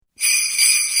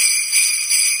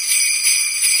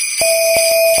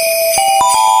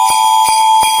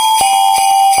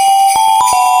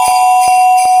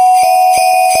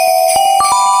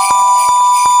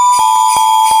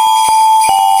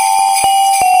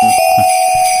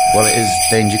Well, it is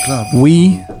Danger Club.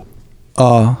 We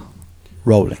are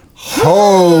rolling.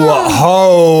 Ho,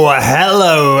 ho,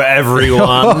 hello,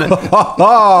 everyone.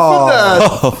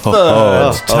 For the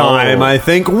third time, I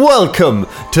think. Welcome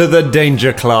to the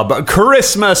Danger Club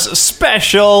Christmas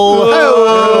Special.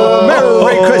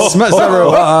 Merry Christmas,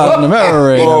 everyone.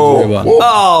 Merry everyone.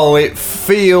 Oh, it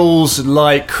feels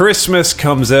like Christmas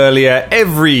comes earlier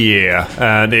every year.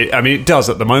 And it does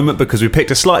at the moment because we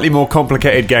picked a slightly more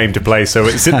complicated game to play, so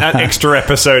it's an extra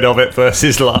episode of it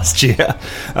versus last year.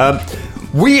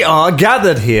 We are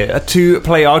gathered here to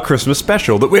play our Christmas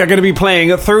special that we are going to be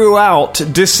playing throughout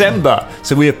December.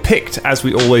 So we have picked, as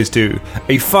we always do,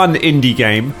 a fun indie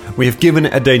game. We have given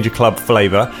it a Danger Club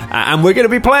flavour, and we're going to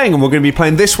be playing. And we're going to be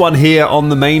playing this one here on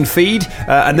the main feed,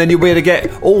 and then you'll be able to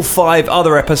get all 5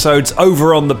 other episodes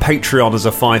over on the Patreon as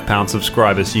a £5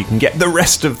 subscriber, so you can get the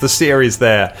rest of the series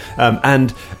there.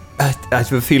 I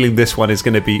have a feeling this one is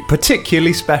going to be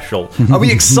particularly special. Are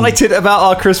we excited about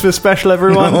our Christmas special,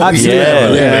 everyone?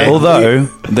 Absolutely. Yeah. Although,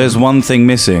 there's one thing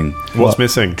missing. What's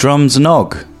missing? Drums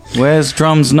Nog. Where's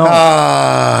Drums Nog?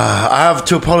 I have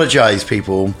to apologise,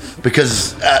 people,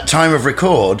 because at time of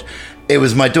record, it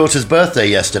was my daughter's birthday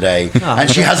yesterday,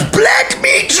 and she has bled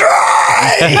me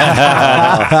dry!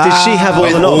 Did she have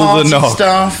all the nog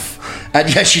stuff? And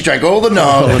yes, she drank all the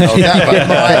nog.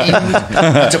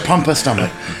 To pump her stomach.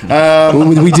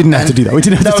 We didn't have to do that. We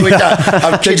didn't have to do that.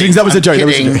 I'm kidding. That was a joke.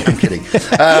 I'm kidding.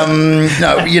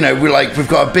 No, we've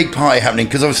got a big party happening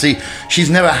because obviously she's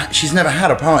never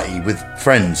had a party with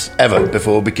friends ever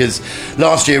before, because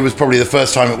last year was probably the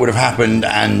first time it would have happened,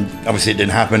 and obviously it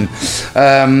didn't happen.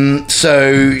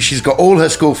 So she's got all her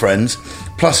school friends,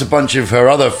 plus a bunch of her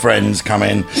other friends come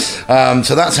in.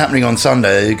 So that's happening on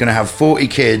Sunday. They're going to have 40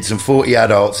 kids and 40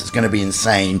 adults. It's going to be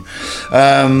insane.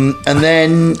 And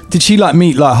then... Did she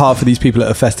meet half of these people at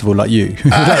a festival like you?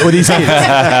 With these kids?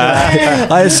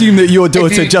 I assume that your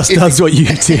daughter does what you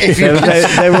do.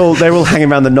 They're all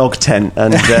hanging around the nog tent.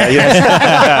 And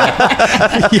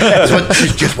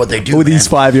It's just what they do. All these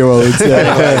 5-year-olds.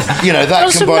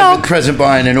 That combined with present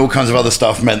buying and all kinds of other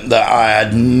stuff meant that I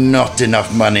had not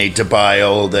enough money to buy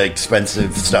all the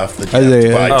expensive stuff that you have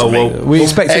to buy to make. We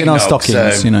expect it in our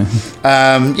stockings, so,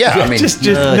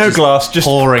 no glass, just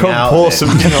pouring out. Pour some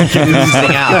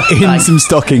in some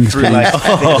stockings, please. You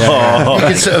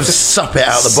can sort of sup it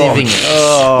out the bottom.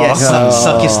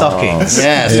 Suck your stockings.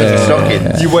 Suck your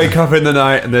stockings. You wake up in the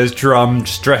night and there's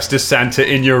drums dressed as Santa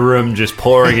in your room, just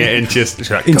pouring it into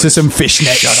some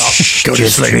fishnet. Go to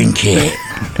sleep. Drink it.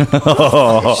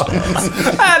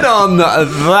 And on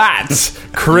that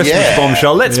Christmas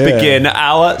bombshell, let's begin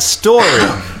our story.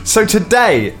 So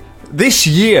today, this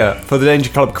year, for the Danger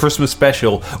Club Christmas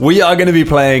Special, we are going to be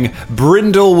playing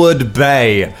Brindlewood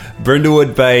Bay.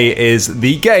 Brindlewood Bay is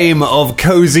the game of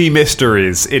cozy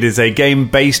mysteries. It is a game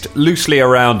based loosely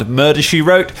around Murder, She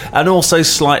Wrote, and also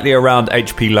slightly around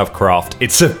H.P. Lovecraft.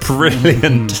 It's a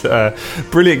brilliant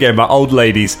game about old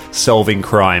ladies solving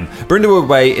crime. Brindlewood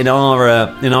Bay, in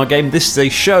our game, this is a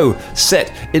show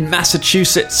set in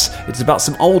Massachusetts. It's about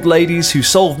some old ladies who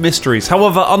solve mysteries.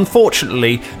 However,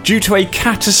 unfortunately, due to a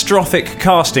catastrophic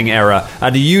casting error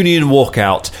and a union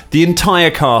walkout, the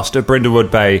entire cast of Brindlewood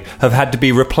Bay have had to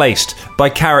be replaced by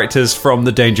characters from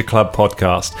the Danger Club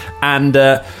podcast. And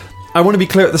I want to be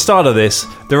clear at the start of this,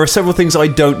 there are several things I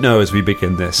don't know as we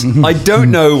begin this. I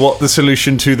don't know what the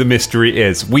solution to the mystery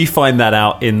is. We find that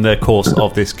out in the course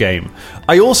of this game.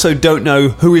 I also don't know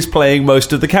who is playing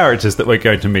most of the characters that we're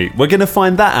going to meet. We're going to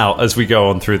find that out as we go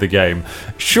on through the game.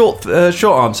 Short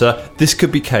answer, this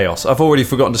could be chaos. I've already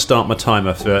forgotten to start my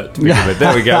timer to begin with.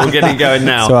 There we go, we're getting going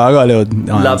now. So I got a little...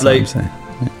 Lovely.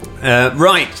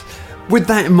 Right. With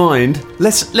that in mind,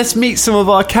 let's meet some of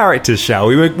our characters, shall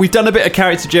we? We've done a bit of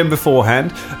character gem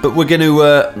beforehand, but we're going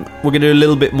to do a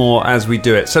little bit more as we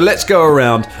do it. So let's go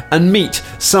around and meet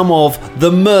some of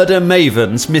the Murder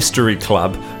Mavens Mystery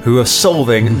Club who are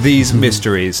solving these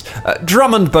mysteries.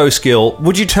 Drummond Bowskill,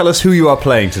 would you tell us who you are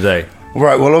playing today?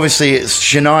 Right, well, obviously it's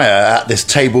Shania at this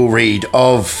table read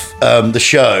of the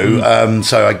show,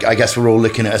 so I guess we're all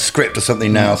looking at a script or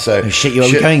something now. So shit, you're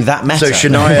going that meta. So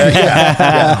Shania,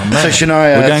 So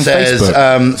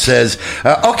Shania says,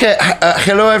 "Okay,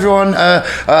 hello everyone.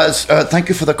 Thank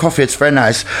you for the coffee. It's very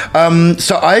nice.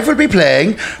 So I will be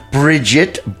playing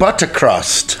Bridget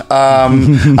Buttercrust.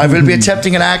 I will be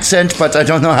attempting an accent, but I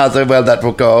don't know how well that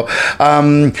will go.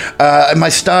 My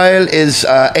style is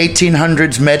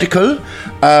 1800s medical.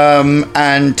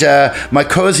 And my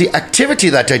cozy activity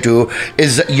that I do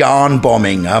is yarn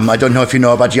bombing. I don't know if you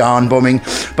know about yarn bombing,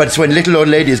 but it's when little old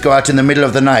ladies go out in the middle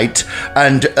of the night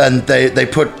and they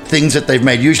put things that they've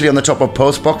made, usually on the top of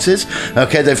post boxes.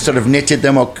 Okay, they've sort of knitted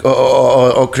them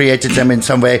or created them in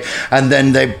some way, and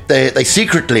then they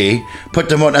secretly put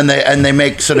them on, and they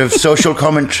make sort of social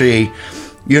commentary.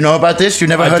 You know about this? You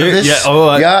never heard of this?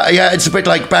 Yeah, yeah. It's a bit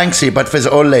like Banksy, but for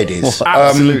old ladies.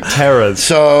 Absolute terrors.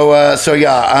 So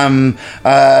yeah. And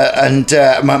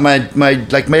my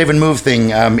like Maven Move thing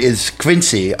is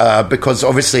Quincy, because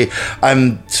obviously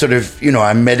I'm sort of,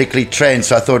 I'm medically trained,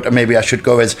 so I thought maybe I should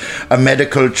go as a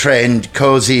medical trained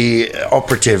cozy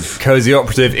operative. Cozy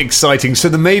operative, exciting. So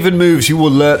the Maven moves you will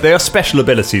learn, they are special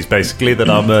abilities basically that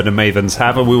our murder mavens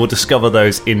have, and we will discover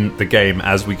those in the game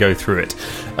as we go through it.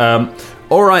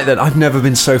 All right then, I've never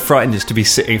been so frightened as to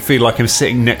feel like I'm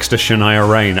sitting next to Shania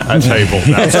Rain at a table.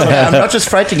 I'm not just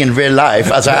frightened in real life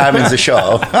as I am in the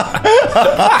show.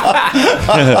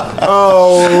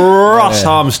 Oh, Ross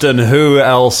Harmston, who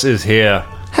else is here?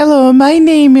 Hello, my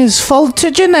name is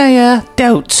Faltergenea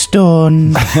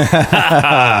Doubtstone.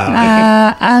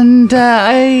 And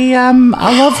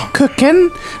I love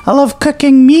cooking. I love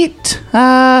cooking meat.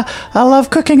 I love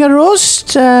cooking a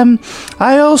roast.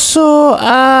 I also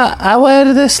I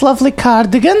wear this lovely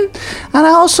cardigan, and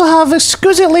I also have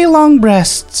exquisitely long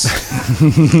breasts.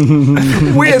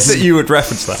 Weird that you would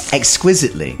reference that.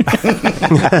 Exquisitely.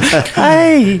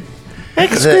 Hey.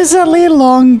 Exquisitely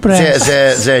long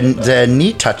breasts. They're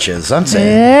knee touches, aren't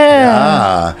they?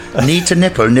 Yeah. Knee to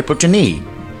nipple, nipple to knee.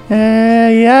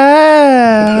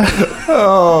 Yeah.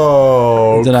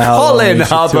 Oh, Don't know how long Colin we should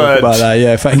talk Hubbard. about that.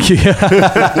 Yeah, thank you.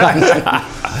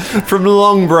 From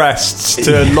long breasts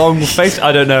to long face,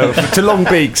 I don't know, to long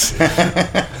beaks.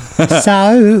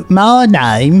 So, my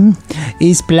name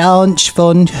is Blanche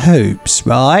von Hoops,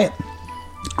 right?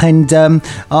 And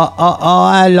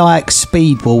I like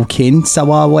speed walking,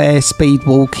 so I wear speed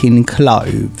walking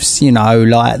clothes,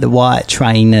 like the white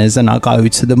trainers, and I go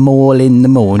to the mall in the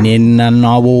morning and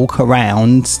I walk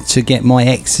around to get my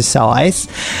exercise.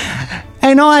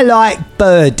 And I like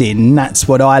birding, that's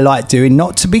what I like doing,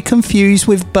 not to be confused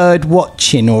with bird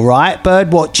watching, alright?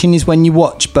 Bird watching is when you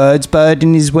watch birds,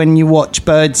 birding is when you watch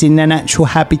birds in their natural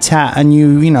habitat and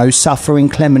you suffer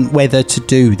inclement weather to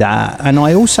do that. And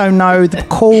I also know the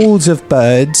calls of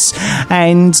birds,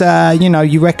 and,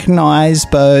 you recognise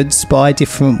birds by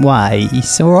different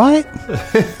ways, alright?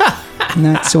 And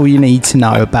that's all you need to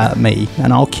know about me,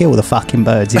 and I'll kill the fucking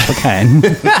birds if I can.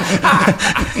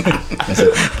 There's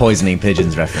a poisoning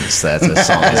pigeons reference there to a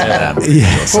song, isn't it?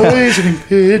 Yes. Poisoning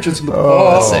pigeons in the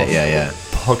That's it, yeah.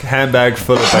 Handbag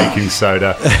full of baking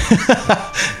soda.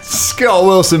 Scott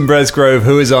Wilson Bresgrove,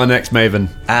 who is our next maven?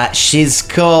 She's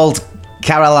called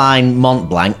Caroline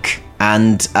Montblanc,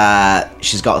 and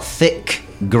she's got a thick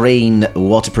green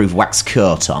waterproof wax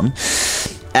coat on.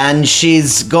 And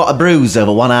she's got a bruise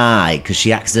over one eye because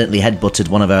she accidentally headbutted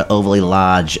one of her overly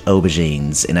large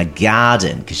aubergines in a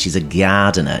garden, because she's a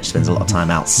gardener. She spends a lot of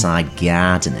time outside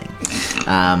gardening.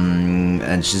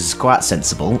 And she's quite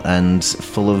sensible and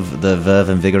full of the verve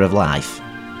and vigour of life.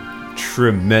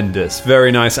 Tremendous.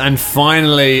 Very nice. And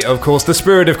finally, of course, the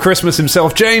spirit of Christmas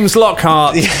himself, James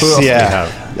Lockhart. Who else do we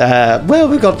have? Well,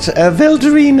 we've got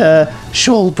Velderina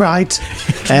Shawlbright,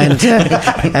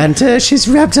 and she's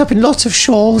wrapped up in lots of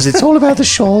shawls. It's all about the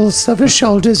shawls, over her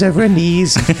shoulders, over her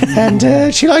knees,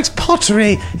 and she likes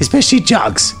pottery, especially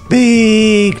jugs,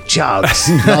 big jugs,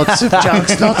 lots of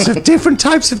jugs, lots of different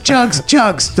types of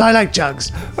jugs. I like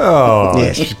jugs. Oh,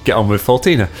 Yes. get on with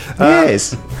Faultina.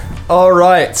 Yes. All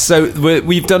right, so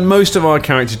we've done most of our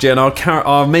character, Jen. Our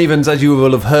mavens, as you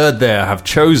will have heard there, have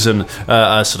chosen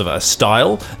a sort of a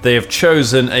style. They have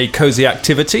chosen a cozy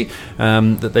activity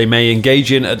that they may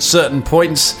engage in at certain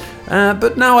points.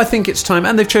 But now I think it's time,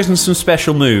 and they've chosen some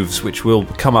special moves which will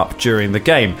come up during the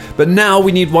game. But now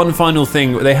we need one final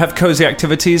thing. They have cozy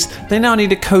activities. They now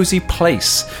need a cozy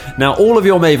place. Now all of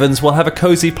your mavens will have a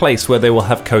cozy place where they will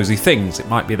have cozy things. It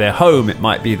might be their home, it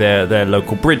might be their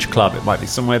local bridge club, it might be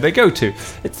somewhere they go to.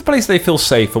 It's the place they feel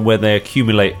safe and where they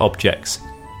accumulate objects.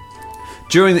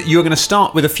 You're going to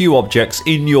start with a few objects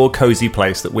in your cozy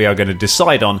place that we are going to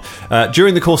decide on.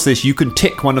 During the course of this, you can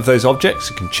tick one of those objects,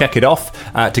 you can check it off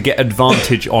to get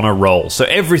advantage on a roll. So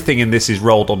everything in this is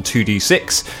rolled on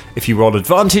 2d6. If you roll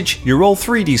advantage, you roll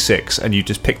 3d6, and you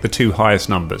just pick the two highest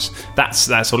numbers. That's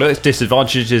all. Its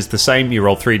disadvantage is the same. You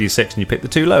roll 3d6 and you pick the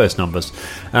two lowest numbers.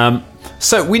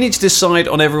 So we need to decide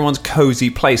on everyone's cozy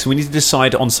place. We need to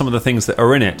decide on some of the things that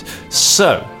are in it.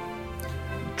 So,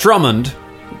 Drummond,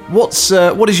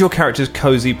 what is your character's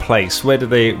cozy place? What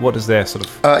is their sort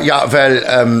of... Yeah,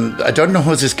 well, I don't know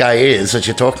who this guy is that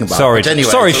you're talking about. Sorry, but anyway,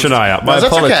 Shania. My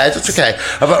apologies. That's okay.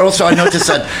 But also, I noticed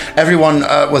that everyone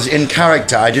was in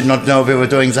character. I did not know we were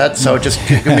doing that, so just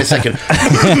give me a second.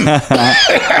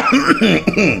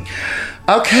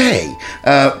 Okay.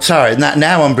 Sorry.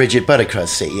 Now I'm Bridget Buttercrust.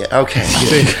 See. Okay.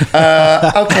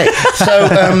 Okay.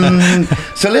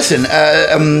 So listen.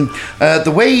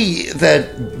 The way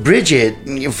that Bridget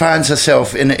finds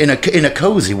herself in a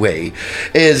cozy way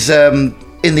is in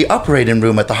the operating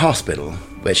room at the hospital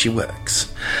where she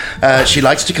works. She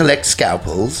likes to collect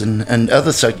scalpels and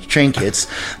other such trinkets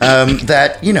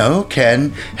that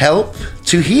can help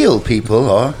to heal people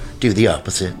or do the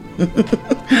opposite.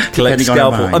 Collect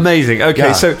scalpel. Amazing. Okay,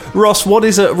 yeah. So Ross, what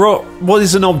is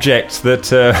an object that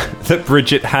that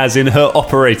Bridget has in her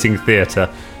operating theatre?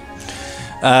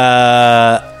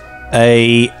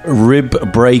 A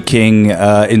rib-breaking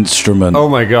instrument. Oh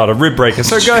my god, a rib breaker!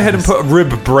 So go ahead and put a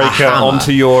rib breaker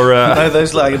onto your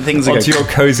those like things onto your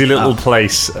cozy little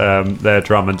place there,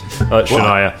 Drummond,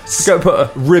 Shania. Go put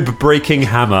a rib breaking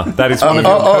hammer. That is one of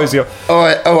your cozy.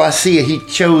 I see.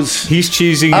 He's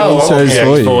choosing your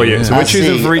object for you. Yeah. So we're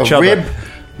choosing for each other.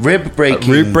 Rib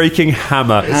breaking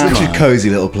hammer. It's such a cozy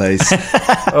little place.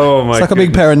 Oh my! It's like a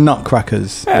big pair of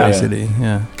nutcrackers, basically.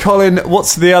 Yeah. Colin,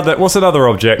 what's another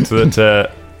object that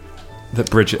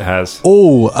Bridget has?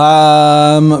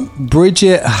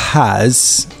 Bridget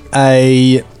has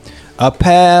a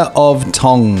pair of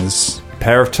tongs.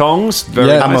 Pair of tongs?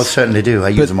 I most certainly do. I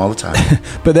use them all the time.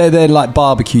 But they're like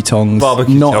barbecue tongs,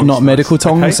 not medical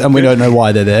tongs, and we don't know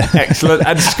why they're there. Excellent.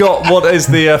 And Scott, what is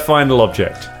the final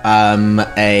object?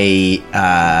 A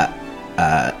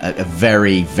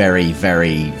very, very,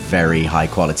 very, very high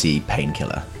quality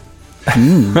painkiller.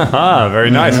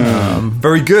 Very nice.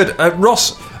 Very good.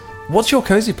 Ross, what's your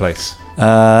cozy place?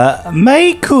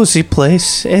 My cozy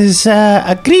place is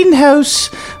a greenhouse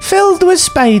filled with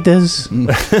spiders.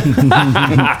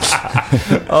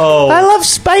 I love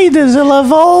spiders. I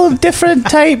love all different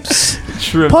types.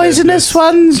 Tremendous. Poisonous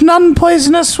ones,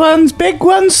 non-poisonous ones, big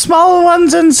ones, small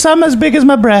ones, and some as big as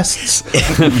my breasts.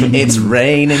 It's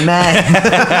raining man.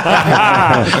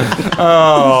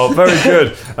 Oh, very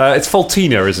good. It's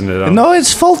Faultina, isn't it? No,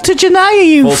 it's Faultigenaya,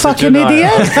 you fucking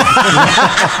idiot.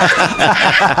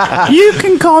 You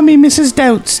can call me Mrs.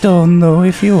 Doubtstone, though,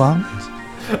 if you want.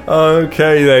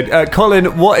 Okay, then.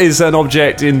 Colin, what is an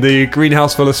object in the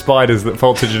greenhouse full of spiders that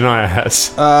Faultigenaya has?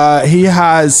 He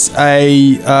has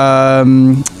a,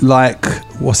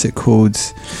 what's it called?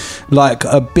 Like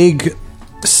a big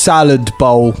salad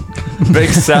bowl. Big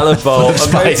salad bowl.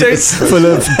 Full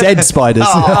of dead spiders.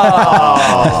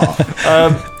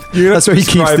 That's where he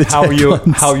keeps the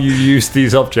how you use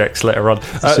these objects later on.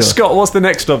 Sure. Scott, what's the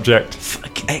next object? Just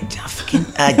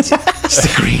a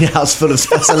greenhouse full of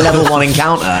that's a level 1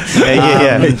 encounter.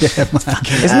 Yeah.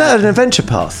 Isn't that an adventure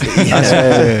path?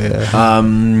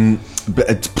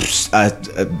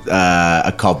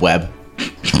 A cobweb.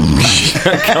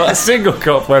 A single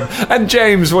cobweb. And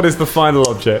James, what is the final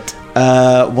object?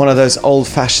 One of those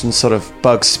old-fashioned sort of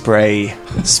bug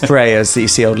sprayers that you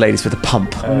see old ladies with a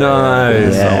pump.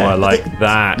 Nice. Yeah. Oh, I like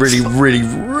that. Really, really,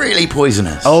 really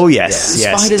poisonous. Oh, yes.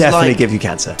 Spiders definitely give you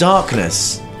cancer.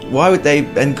 Darkness. Why would they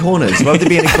in corners? Why would they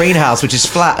be in a greenhouse which is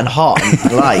flat and hot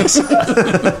and light?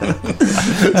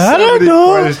 I don't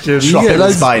know. Tropical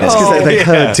spiders because they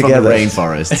herd together. From the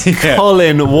rainforest.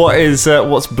 Colin,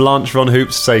 what's Blanche von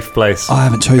Hoop's safe place? I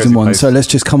haven't chosen one, so let's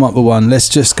just come up with one. Let's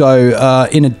just go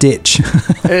in a ditch. In a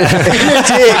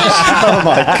ditch. Oh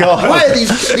my god! Why are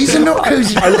these are not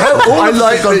cozy? I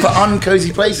like gone for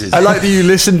uncozy places. I like that you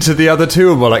listened to the other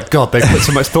two and were like, God, they put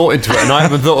so much thought into it, and I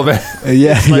haven't thought of it.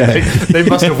 They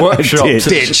must have workshops.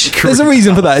 Ditch. There's a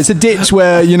reason for that. It's a ditch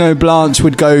where Blanche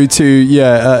would go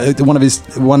to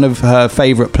one of her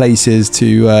favourite places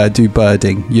to do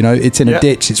birding. It's in a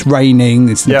ditch. It's raining.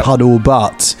 It's in a puddle,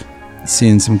 but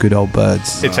seeing some good old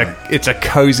birds. It's a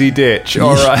cozy ditch.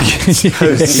 All right.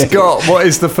 Scott, what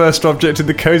is the first object in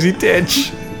the cozy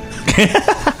ditch?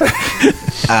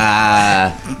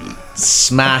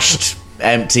 Smashed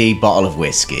empty bottle of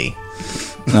whiskey.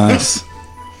 Nice.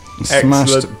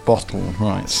 Smashed Excellent. bottle,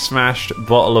 right. Smashed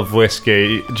bottle of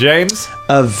whiskey. James?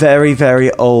 A very,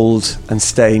 very old and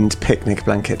stained picnic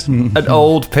blanket. An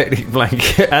old picnic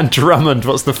blanket. And Drummond,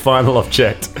 what's the final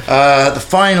object? The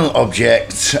final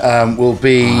object will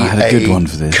be I had a good one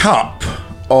for this. Cup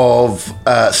of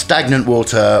stagnant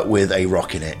water with a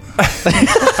rock in it.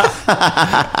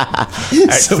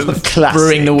 Excellent.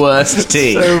 Brewing the worst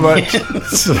tea. So much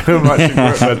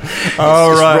equipment.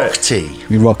 All right. Rock tea.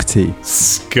 Rock tea.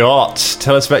 Scott,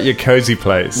 tell us about your cozy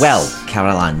place. Well,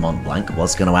 Caroline Montblanc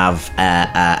was going to have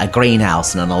a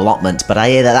greenhouse and an allotment, but I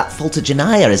hear that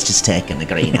Fultajanaya has just taken the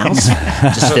greenhouse,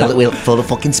 just filled it full of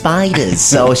fucking spiders.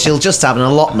 So she'll just have an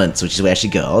allotment, which is where she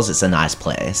goes. It's a nice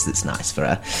place. It's nice for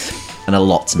her. An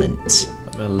allotment.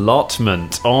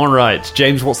 Allotment. All right.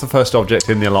 James, what's the first object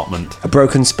in the allotment? A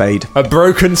broken spade. A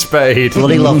broken spade.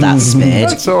 Bloody love that spade.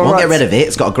 That's all Won't right. get rid of it.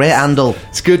 It's got a great handle.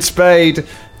 It's a good spade.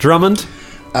 Drummond?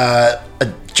 A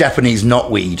Japanese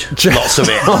knotweed. Lots of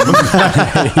it.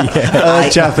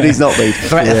 Japanese knotweed.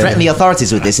 Threaten the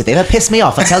authorities with this. If they ever piss me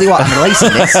off, I tell you what, I'm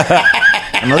releasing this.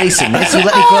 I'm releasing this. You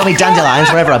let me grow me dandelions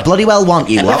wherever I bloody well want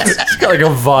you lot. It's got like a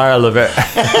vial of it.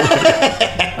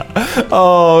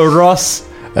 Oh, Ross.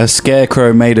 A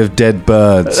scarecrow made of dead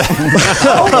birds.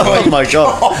 Oh my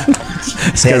god.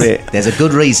 There's a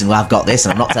good reason why I've got this,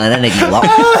 and I'm not telling any of you lot.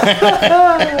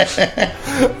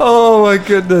 Oh my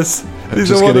goodness. These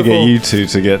Just are going to wonderful. get you two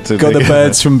to get to Got the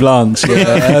birds from Blanche.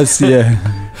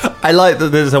 Yeah. I like that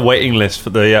there's a waiting list for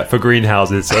the for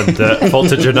greenhouses, and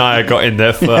Fultajanaya got in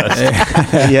there first.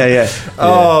 Yeah.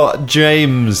 Oh,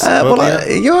 James.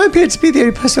 You appear to be the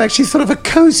only person who actually thought of a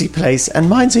cosy place, and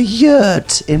mine's a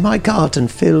yurt in my garden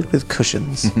filled with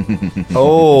cushions.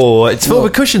 Oh, it's filled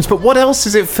with cushions, but what else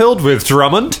is it filled with,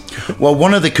 Drummond? Well,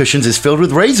 one of the cushions is filled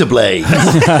with razor blades.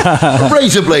 A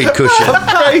razor blade cushion.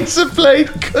 Razor blade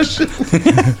cushion.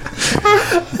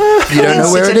 You don't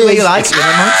know where it Sit anywhere is. you like. It's in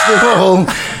amongst the wall.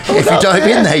 If you dive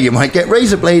in there, you might get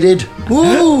razor bladed.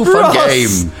 Ooh, fun Ross.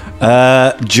 game.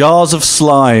 Jars of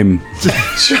slime.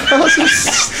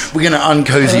 We're going to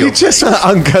uncozy You your just want to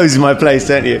uncozy my place,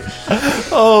 don't you?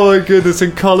 Oh my goodness,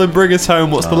 and Colin, bring us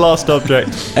home. What's the last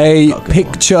object? A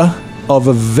picture of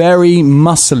a very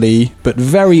muscly but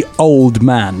very old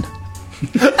man.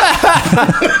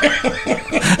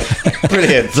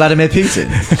 Brilliant. Vladimir Putin.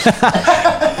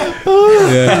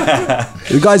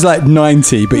 The guy's like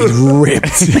 90, but he's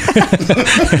ripped.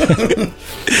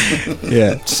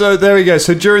 Yeah. So there we go.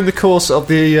 So during the course of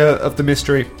the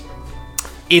mystery,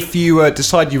 if you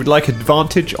decide you would like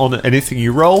advantage on anything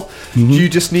you roll, you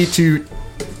just need to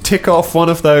tick off one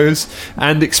of those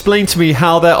and explain to me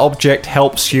how that object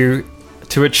helps you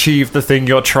to achieve the thing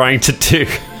you're trying to do.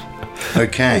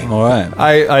 Okay. All right.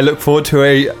 I look forward to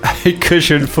a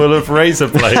cushion full of razor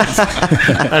blades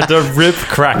and a rib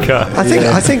cracker. I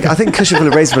think Cushion Full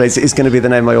of Razor Blades is going to be the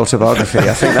name of my autobiography.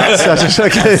 I think that's such a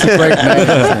great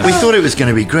name. We thought it was going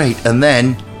to be great, and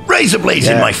then razor blades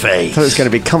in my face. I thought it was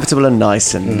going to be comfortable and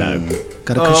nice, and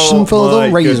Got a cushion full my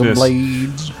of razor goodness.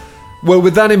 blades. Well,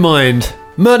 with that in mind,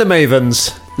 Murder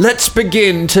Mavens, let's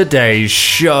begin today's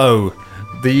show.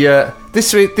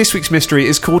 This week's mystery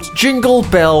is called Jingle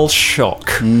Bell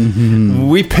Shock.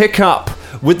 We pick up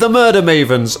with the Murder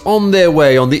Mavens on their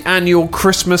way on the annual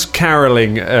Christmas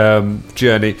caroling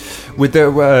journey with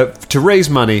to raise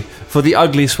money for the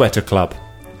Ugly Sweater Club,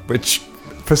 which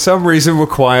for some reason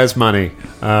requires money.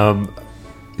 You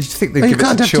think they You give it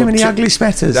can't to have too many children? ugly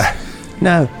sweaters.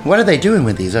 No. What are they doing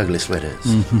with these ugly sweaters?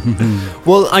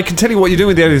 Well, I can tell you what you're doing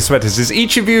with the ugly sweaters is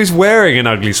each of you is wearing an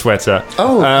ugly sweater.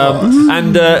 Oh,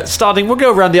 and we'll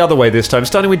go around the other way this time.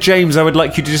 Starting with James, I would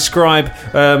like you to describe,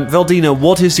 Veldina,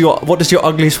 what does your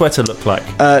ugly sweater look like?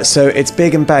 so it's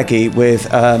big and baggy with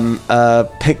a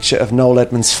picture of Noel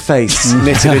Edmonds' face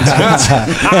knitted into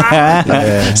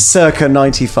it. Circa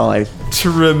 95.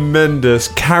 Tremendous.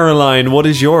 Caroline, what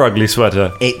is your ugly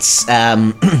sweater?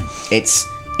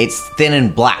 It's thin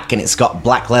and black, and it's got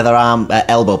black leather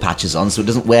elbow patches on, so it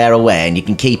doesn't wear away, and you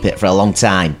can keep it for a long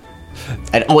time.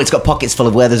 And it's got pockets full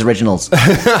of Werther's originals.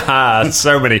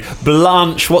 So many.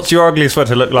 Blanche, what's your ugly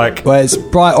sweater look like? Well, it's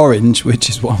bright orange, which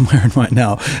is what I'm wearing right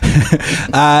now,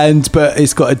 but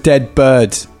it's got a dead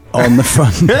bird on the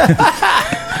front.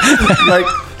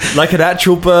 Like an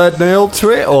actual bird nailed to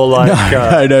it, or like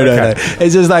No.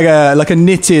 It's just like a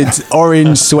knitted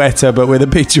orange sweater, but with a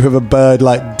picture of a bird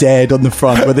like dead on the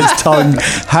front, with its tongue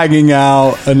hanging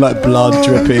out and like blood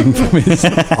dripping from its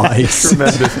eyes.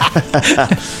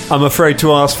 Tremendous. I'm afraid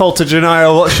to ask,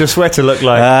 Fultajanaya, what's your sweater look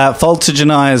like?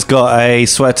 Fultagenia's got a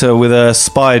sweater with a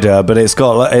spider, but it's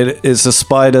got it's a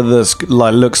spider that's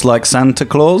like looks like Santa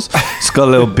Claus. It's got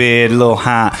a little beard, a little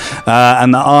hat,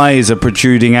 and the eyes are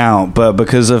protruding out, but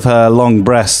because of her long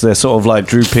breasts, they're sort of like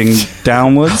drooping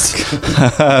downwards.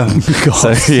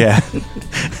 So yeah.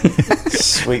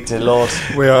 Sweet dear Lord.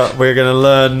 We're going to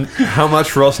learn how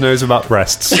much Ross knows about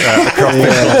breasts across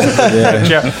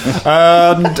this.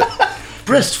 And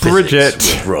breast Bridget.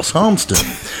 physics with Ross Harmston.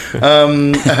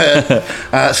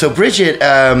 So Bridget,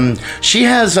 she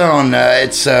has on,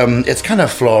 it's kind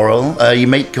of floral. You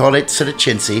may call it sort of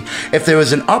chintzy. If there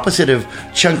was an opposite of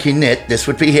chunky knit, this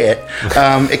would be it.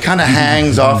 It kind of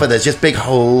hangs off of, there's just big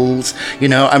holes, you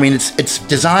know. I mean, it's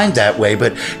designed that way,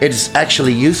 but it's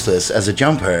actually useless as a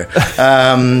jumper.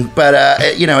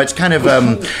 You know, it's kind of,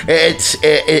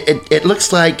 it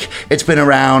looks like it's been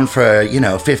around for, you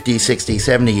know, 50, 60,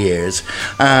 70 years.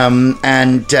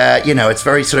 You know, it's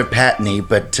very sort of patterny,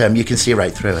 but you can see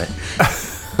right through it.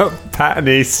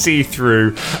 Patterny,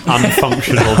 see-through,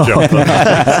 unfunctional jumper.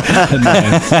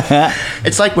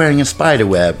 It's like wearing a spider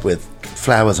web with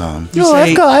flowers on.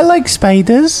 I like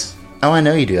spiders. Oh, I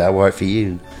know you do. I wore it for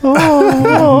you.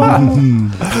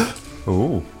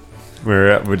 Ooh.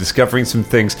 We're discovering some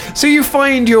things. So you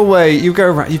find your way. You go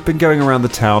around. You've been going around the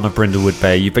town of Brindlewood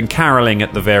Bay. You've been caroling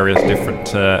at the various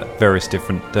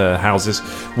different houses.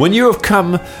 When you have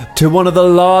come to one of the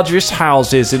largest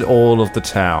houses in all of the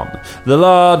town, the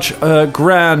large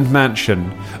grand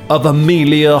mansion of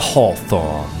Amelia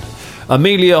Hawthorne.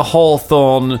 Amelia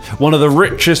Hawthorne, one of the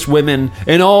richest women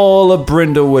in all of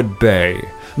Brindlewood Bay.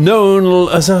 Known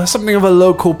as something of a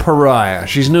local pariah.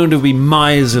 She's known to be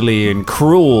miserly and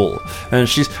cruel, and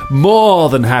she's more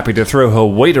than happy to throw her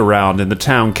weight around in the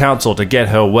town council to get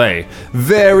her way.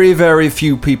 Very, very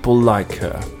few people like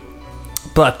her.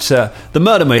 But the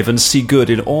murder mavens see good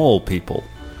in all people,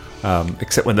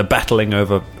 except when they're battling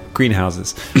over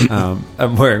greenhouses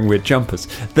and wearing weird jumpers.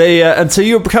 And so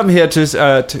you come here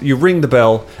to you ring the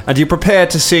bell, and you prepare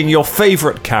to sing your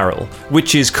favourite carol,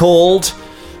 which is called...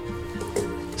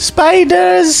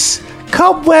 Spiders,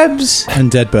 cobwebs,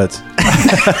 and dead birds.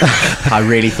 I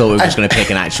really thought we were just going to pick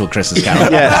an actual Christmas carol.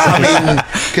 I mean,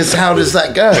 because how does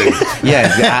that go?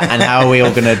 Yeah, and how are we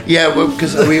all going to... Yeah, well,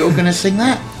 because are we all going to sing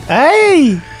that?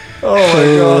 Hey! Oh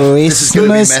my god.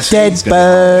 Christmas dead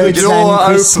birds and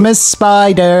Christmas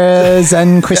spiders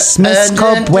and Christmas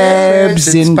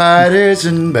cobwebs and spiders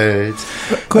and birds.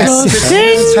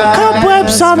 Sing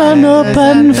cobwebs on an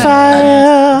open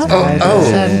fire.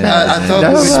 I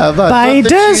thought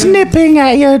Spiders nipping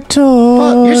at your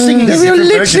toes. You're singing a You're different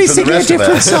literally version from the singing a rest of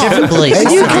different us. song.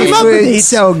 And you came up with it.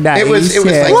 So nice. It was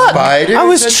like What? spiders. I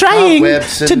was and trying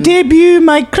cobwebs to and- debut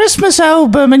my Christmas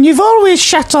album, and you've always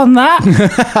shat on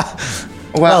that.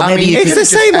 Well, maybe you it's could the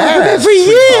just same album asked. every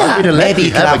year. I'd let Maybe you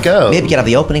you could have a go. maybe you could have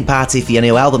the opening party for your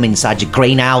new album inside your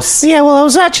greenhouse. Yeah, well, I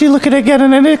was actually looking at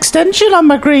getting an extension on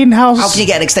my greenhouse. How can you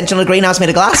get an extension on a greenhouse made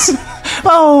of glass?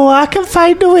 Oh, I can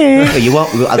find a way. Well, you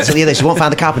won't. I'll tell you this: you won't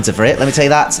find the carpenter for it. Let me tell you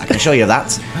that. I can assure you of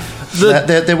that.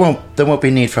 There won't be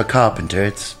need for a carpenter.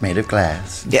 It's made of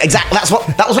glass. Yeah, exactly.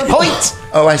 That was my point.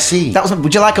 Oh, I see.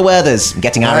 Would you like a Werther's? I'm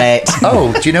getting irate.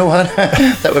 Oh, do you know what?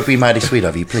 That would be mighty sweet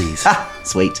of you, please.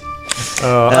 Sweet.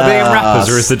 Are they in wrappers,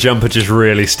 or is the jumper just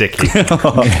really sticky?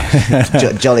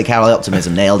 Jolly Carol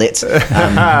Optimism nailed it.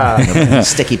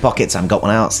 Sticky pockets. I haven't got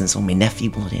one out since my nephew.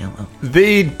 Bloody hell.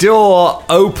 The door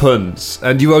opens,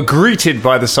 and you are greeted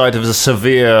by the sight of a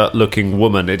severe-looking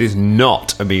woman. It is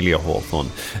not Amelia Hawthorne.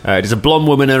 It is a blonde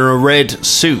woman in a red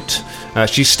suit.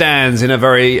 She stands in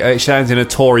a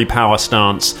Tory power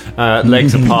stance,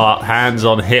 legs apart, hands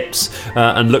on hips,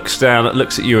 and looks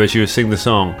at you as you sing the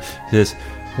song. She says,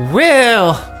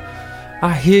 "Well,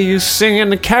 I hear you singing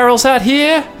the carols out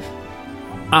here.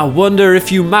 I wonder if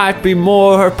you might be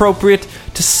more appropriate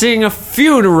to sing a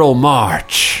funeral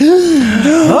march."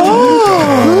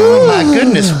 Oh, my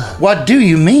goodness. What do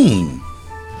you mean?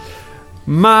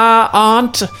 My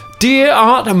dear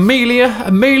aunt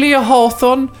Amelia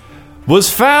Hawthorne, was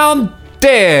found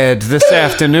dead this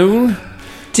afternoon.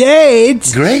 Dead?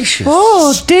 Gracious.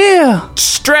 Oh, dear.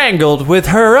 Strangled with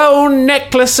her own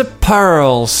necklace of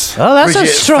pearls. Oh, that's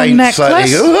Bridget a strong faints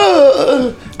necklace.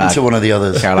 slightly, into one of the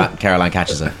others. Caroline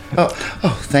catches her. Oh,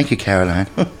 thank you, Caroline.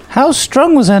 How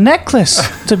strong was her necklace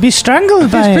to be strangled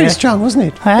by It's pretty her? strong, wasn't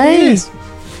it? Hey.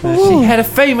 She had a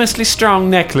famously strong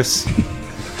necklace.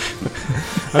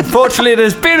 Unfortunately, it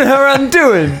has been her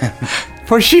undoing,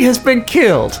 for she has been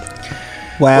killed.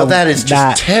 Well, that is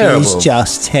just terrible. That is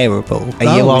just terrible.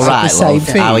 Are you all right, The same love?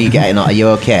 thing. How are you getting on? Are you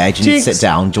okay? Do you need to sit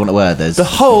down? Do you want a Werther's? The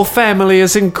whole family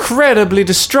is incredibly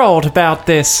distraught about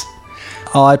this.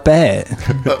 I bet.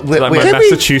 But Like my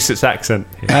Massachusetts accent.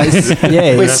 You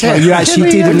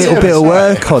actually did a little bit of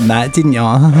work on that, didn't you?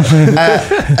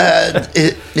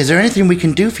 Is there anything we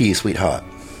can do for you, sweetheart?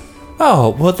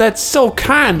 Oh, well, that's so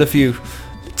kind of you.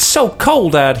 It's so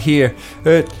cold out here.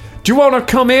 Do you want to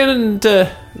come in and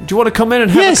have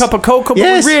Yes. a cup of cocoa?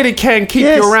 Yes. But we really can't keep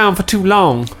Yes. you around for too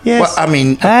long. Yes. Well, I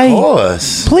mean, Hey. of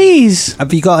course. Please.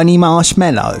 Have you got any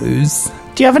marshmallows?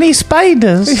 Do you have any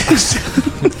spiders?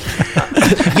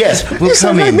 Yes, we'll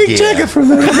come in. Mick Jagger from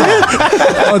the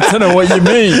I don't know what you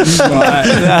mean. Yeah,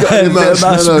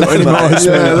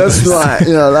 that's right.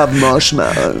 Yeah, I love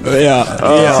marshmallow.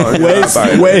 Yeah. Where's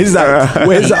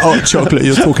that hot chocolate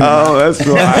you're talking about? Oh, that's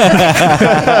right.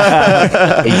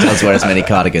 He does wear as many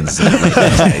cardigans.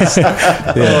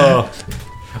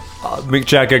 Mick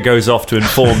Jagger goes off to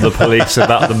inform the police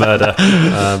about the murder,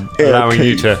 allowing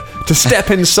you to step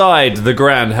inside the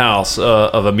grand house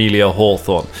of Amelia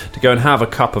Hawthorne to go and have a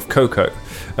cup of cocoa.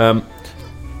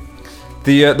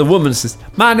 The woman says,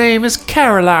 "My name is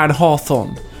Caroline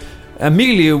Hawthorne.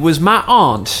 Amelia was my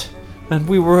aunt, and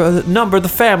we were a number of the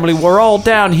family were all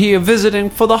down here visiting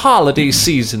for the holiday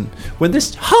season when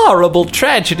this horrible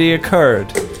tragedy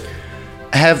occurred."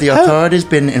 Have the authorities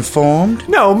been informed?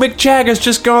 No, Mick Jagger's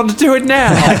just gone to do it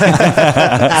now.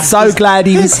 So glad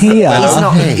he was here.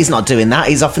 He's not doing that.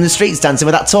 He's off in the streets dancing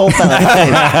with that tall fella.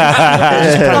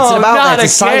 Just prancing about not there to again.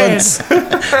 silence.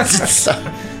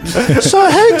 So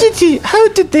how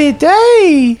did they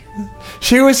die?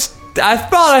 She was. I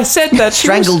thought I said that. She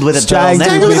Strangled with a Strangled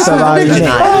bell with a bell necklace.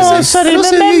 necklace. Oh, sorry,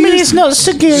 my memory's not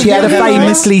so good. She had a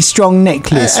famously strong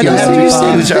necklace. And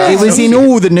It was in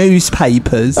all the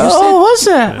newspapers. Oh, was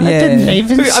it? I Yeah. didn't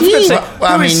even I've got to see say, it.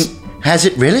 Well, I mean, has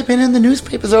it really been in the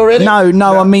newspapers already?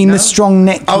 No, I mean the strong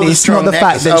necklace, Oh, the strong not the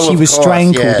fact necklace. that she Of was course,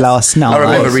 strangled yes. last night. I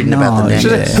remember reading about the No,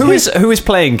 necklace. yeah. Who is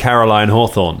playing Caroline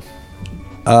Hawthorne?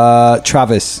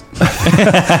 Travis.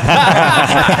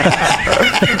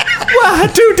 Well, I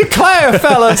do declare,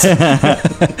 fellas.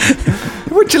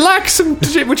 Would you like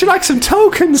some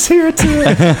tokens here to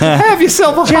have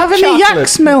yourself a Do you have hot any chocolate?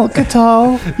 yak's milk at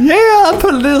all? Yeah, I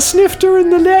put a little snifter in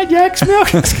the yak's milk.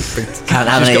 Can't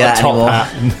have any of that anymore.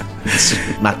 It's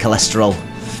my cholesterol.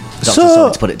 Doctor So- told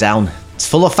me to put it down. It's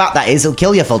full of fat, that is. It'll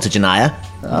kill you, Fultajanaya.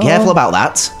 Careful about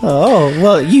that. Oh,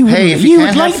 well, you Hey, if you would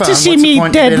can't have like to fun, see what's the me point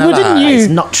of dead, being wouldn't alive? It's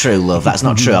you? not true, love. That's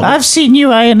not true. I've seen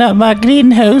you eyeing up my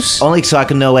greenhouse. Only so I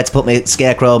can know where to put my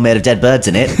scarecrow made of dead birds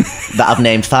in it that I've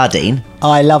named Fardine.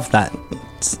 I love that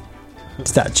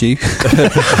statue.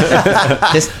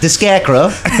 The scarecrow.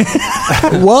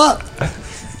 What?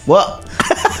 What?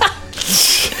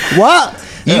 What?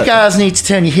 You guys need to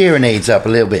turn your hearing aids up a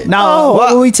little bit. No,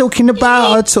 what were we talking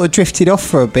about? I sort of drifted off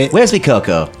for a bit. Where's me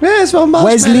Coco? Where's my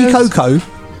Where's Lee marshmallows? Coco?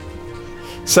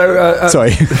 So,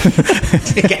 Sorry.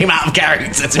 Came out of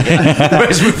character to me.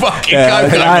 Where's my fucking Yeah,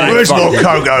 cocoa? I- Where's my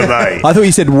cocoa, mate? I thought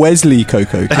you said Wesley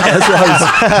Coco. That's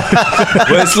what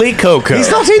I Wesley Coco. He's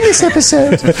not in this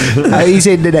episode. was, he's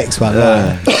in the next one.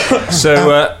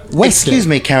 Wesley. Excuse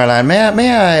me, Caroline. May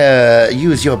I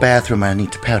use your bathroom? I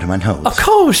need to powder my nose. of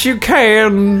course you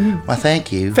can, Well,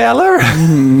 thank you. feller.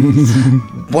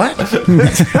 What?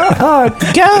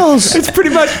 Girls, It's pretty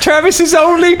much Travis's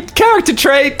only character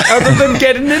trait other than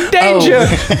getting in danger.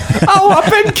 Oh, I've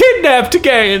been kidnapped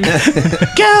again.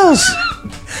 girls.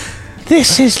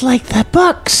 This is like the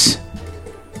books.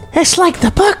 It's like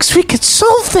the books. We could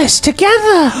solve this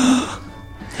together.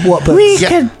 What books? We Yeah.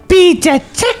 could be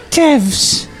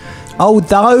detectives. Oh,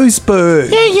 those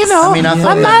books. Yeah, you know, I mean, I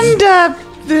thought Amanda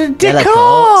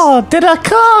Delacourt.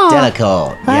 Delacourt.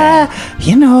 Delacourt. Yeah.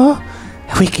 You know,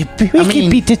 we could mean-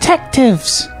 be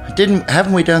detectives.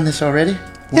 Haven't we done this already?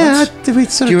 Yeah, Once? we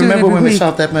sort Do you of remember it when every we week.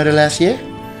 solved that murder last year?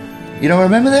 You don't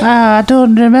remember that? I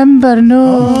don't remember.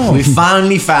 No. We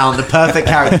finally found the perfect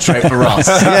character trait for Ross.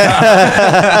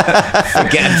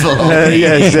 Forgetful.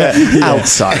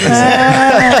 Outsiders.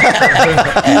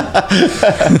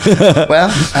 Well,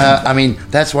 I mean,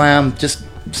 that's why I'm just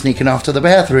sneaking off to the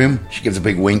bathroom. She gives a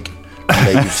big wink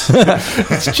and leaves.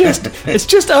 It's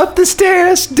just up the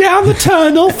stairs, down the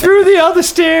tunnel, through the other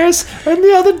stairs, and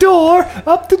the other door,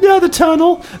 up the other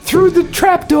tunnel, through the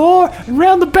trap door, and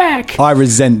round the back. I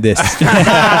resent this. Stealing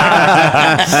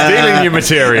your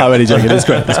material. I'm only joking. That's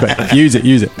great. Use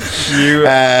it.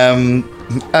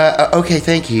 Okay,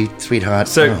 thank you, sweetheart.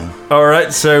 So, all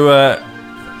right. So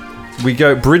we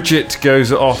go. Bridget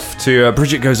goes off to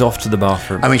the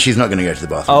bathroom. I mean, she's not going to go to the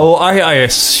bathroom. Oh, I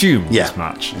assume Yeah. as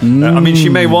much. I mean, she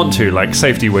may want to, like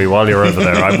safety wee while you're over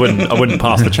there. I wouldn't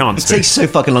pass the chance It to. takes so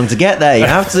fucking long to get there. You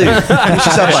have to. Finish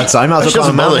yourself by the time. Might She as well doesn't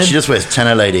climb a bother. mountain. She just wears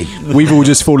tenor lady. We've all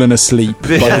just fallen asleep by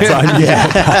the time you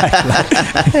get back.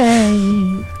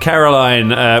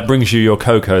 Caroline brings you your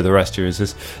cocoa. The rest of you and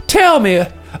says, "Tell me,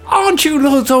 aren't you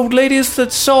those old ladies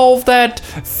that solved that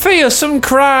fearsome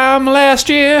crime last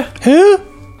year?" Who?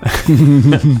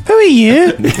 Who are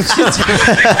you?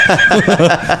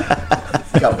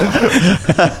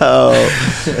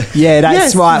 Yeah,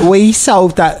 that's Yes. right. We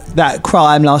solved that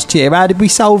crime last year. How did we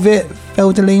solve it,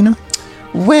 Feldelina?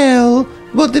 Well,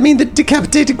 What, I mean, the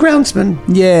decapitated groundsman?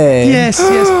 Yeah. Yes.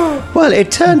 Well,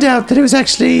 it turned out that it was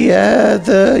actually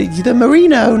the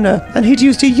marina owner, and he'd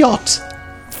used a yacht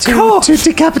to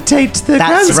decapitate the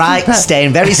That's right, groundskeeper.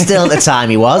 staying very still at the time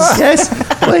he was. Yes.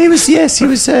 Well,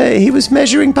 he was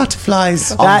measuring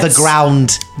butterflies. On the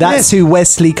ground. That's who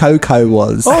Wesley Coco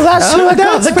was. Oh, That's where I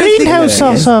got the greenhouse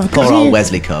also. Poor old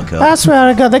Wesley Coco. That's where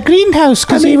I got the greenhouse,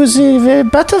 because he was a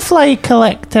butterfly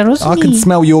collector, wasn't I he? can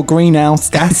smell your greenhouse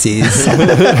gases.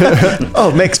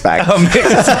 Oh, mixed bag.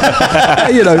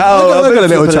 You know, I got a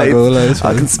little chuckle.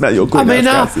 I can smell your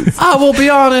greenhouse gases. I will be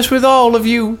honest with all of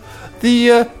you.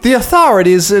 The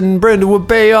authorities in Brindlewood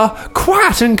Bay are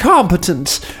quite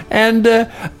incompetent, and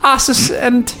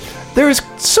and there is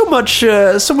so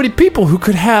many people who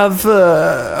could have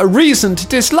a reason to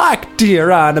dislike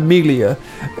dear Aunt Amelia.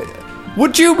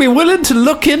 Would you be willing to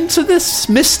look into this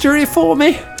mystery for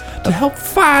me, to help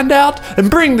find out and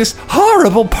bring this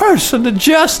horrible person to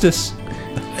justice?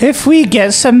 If we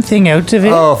get something out of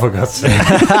it, Oh, for God's sake!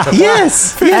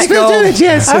 Yes, we'll do it.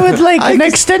 Yes, I would like an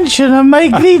extension of my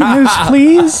greenhouse,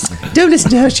 please. Don't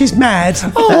listen to her; she's mad.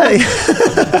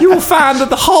 You will find that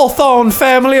the Hawthorne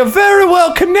family are very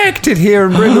well connected here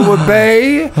in Brindlewood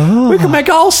Bay. We can make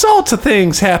all sorts of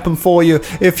things happen for you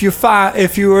if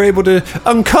you were able to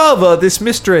uncover this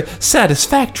mystery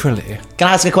satisfactorily. Can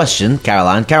I ask a question,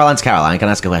 Caroline? Caroline's Caroline. Can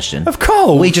I ask a question? Of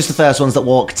course. Are we just the first ones that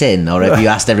walked in, or have you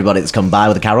asked everybody that's come by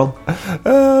with a carol?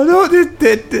 No,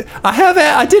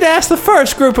 I did ask the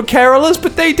first group of carolers,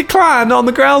 but they declined on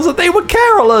the grounds that they were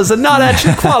carolers and not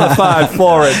actually qualified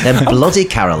for it. Them bloody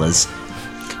carolers.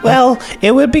 Well,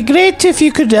 it would be great if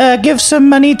you could give some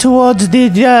money towards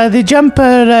the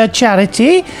jumper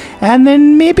charity, and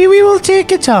then maybe we will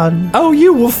take it on. Oh,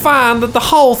 you will find that the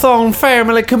Hawthorne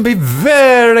family can be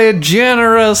very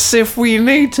generous if we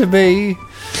need to be.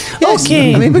 Yes,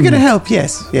 Okay. I mean, we're going to help.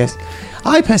 Yes.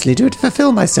 I personally do it to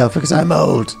fulfill myself because I'm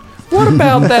old. What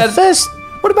about that?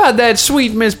 What about that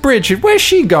sweet Miss Bridget? Where's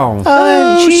she gone?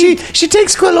 She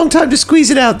takes quite a long time to squeeze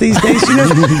it out these days, you know.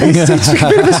 It's a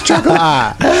bit of a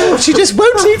struggle. She just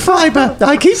won't eat fibre.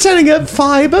 I keep telling her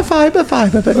fibre,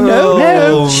 but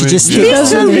no. She just She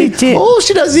doesn't eat it. All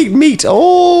she does is eat meat.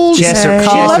 All She has to- she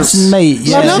she has loves meat.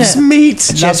 She Yeah. loves meat.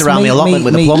 She has to round the allotment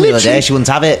with a plum the other day. She wouldn't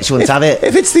have it.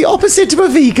 If it's the opposite of a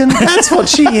vegan, that's what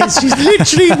she is. She's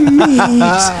literally meat.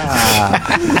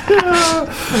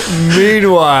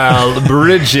 Meanwhile,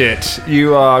 Bridget,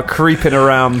 you are creeping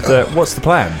around. What's the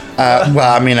plan? Well,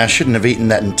 I mean, I shouldn't have eaten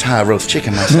that entire roast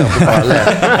chicken myself before I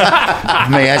left. I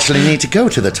may actually need to go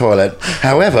to the toilet.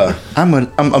 However, I'm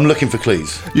looking for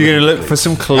clues. You're going to look for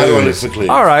some clues. I wanna look for clues.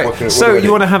 All right. What do So I you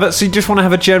do? want to have it? So you just want to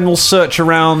have a general search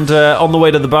around on the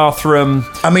way to the bathroom?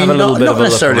 I mean, have a little not bit of a look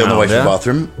necessarily on the way to around, the yeah?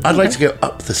 bathroom. I'd like to go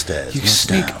up the stairs. You not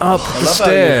sneak down. up the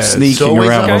stairs. Sneaking always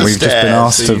around up when the we've just been stairs,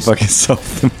 asked so to you- fucking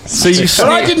solve them. So you But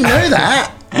I sneak. didn't know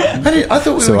that. I thought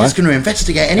we were alright. just going to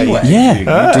investigate anyway.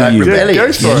 Yeah. you.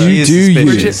 Rebellious. Go for it. You do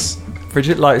Bridget,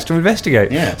 Bridget likes to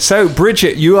investigate. Yeah. So,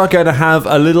 Bridget, you are going to have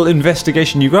a little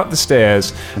investigation. You go up the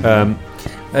stairs,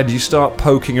 and you start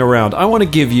poking around. I want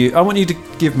you to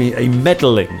give me a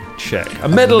meddling check, a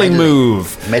meddling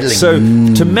move. Meddling. So,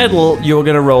 to meddle, you're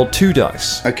going to roll 2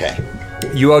 dice. Okay.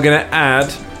 You are going to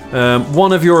add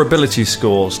one of your ability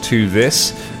scores to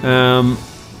this.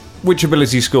 Which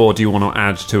ability score do you want to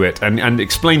add to it? And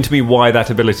explain to me why that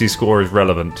ability score is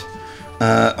relevant.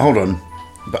 Hold on.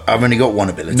 But I've only got one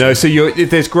ability. No, so if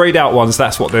there's greyed out ones,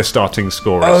 that's what their starting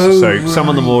score is. Oh, so some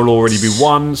of them will already be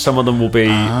 1, some of them will be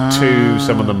 2,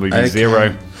 some of them will be okay.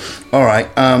 0. All right.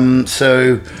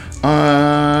 So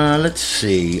let's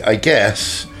see. I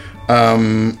guess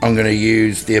I'm going to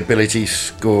use the ability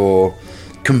score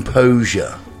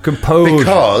composure.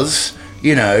 Because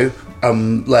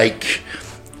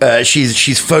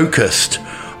she's focused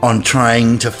on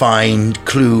trying to find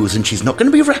clues, and she's not going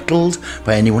to be rattled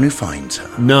by anyone who finds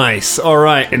her. Nice. All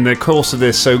right. In the course of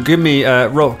this, so give me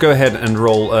go ahead and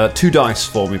roll 2 dice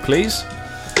for me, please,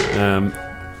 and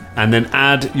then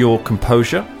add your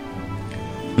composure.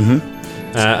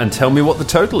 And tell me what the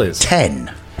total is.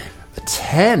 10.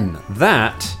 10.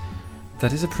 That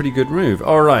is a pretty good move.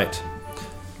 All right.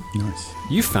 Nice.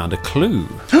 You found a clue.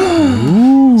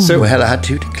 So well, I had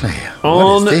to declare.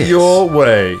 On What is this? your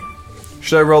way.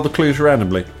 Should I roll the clues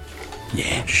randomly?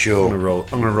 Yeah, I'm sure.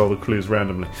 gonna roll the clues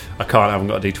randomly. I haven't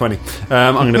got a D20.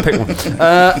 I'm gonna pick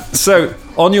one. So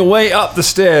On your way up the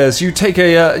stairs, you take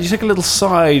a little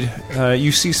side.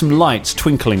 You see some lights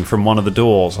twinkling from one of the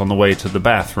doors on the way to the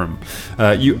bathroom.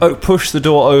 You push the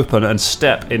door open and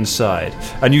step inside,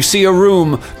 and you see a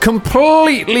room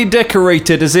completely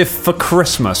decorated as if for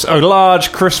Christmas. A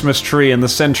large Christmas tree in the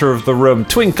center of the room,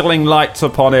 twinkling lights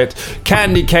upon it,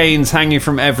 candy canes hanging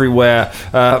from everywhere,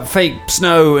 fake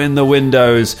snow in the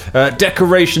windows,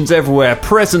 decorations everywhere,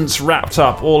 presents wrapped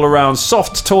up all around,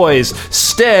 soft toys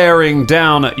staring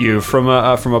down at you from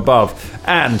above.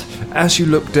 And as you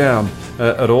look down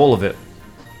at all of it,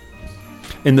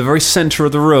 in the very center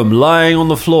of the room, lying on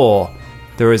the floor,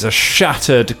 there is a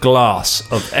shattered glass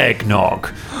of eggnog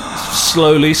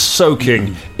slowly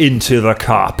soaking into the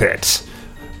carpet.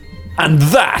 And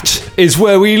that is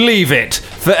where we leave it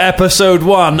for episode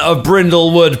 1 of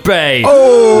Brindlewood Bay.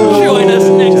 Join us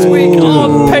next week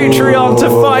on Patreon to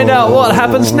find out what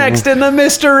happens next in the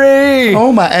mystery.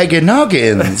 Oh, my eggy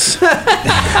noggins.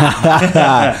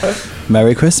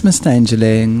 Merry Christmas,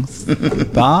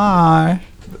 Dangerlings. Bye.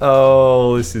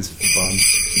 Oh, this is fun.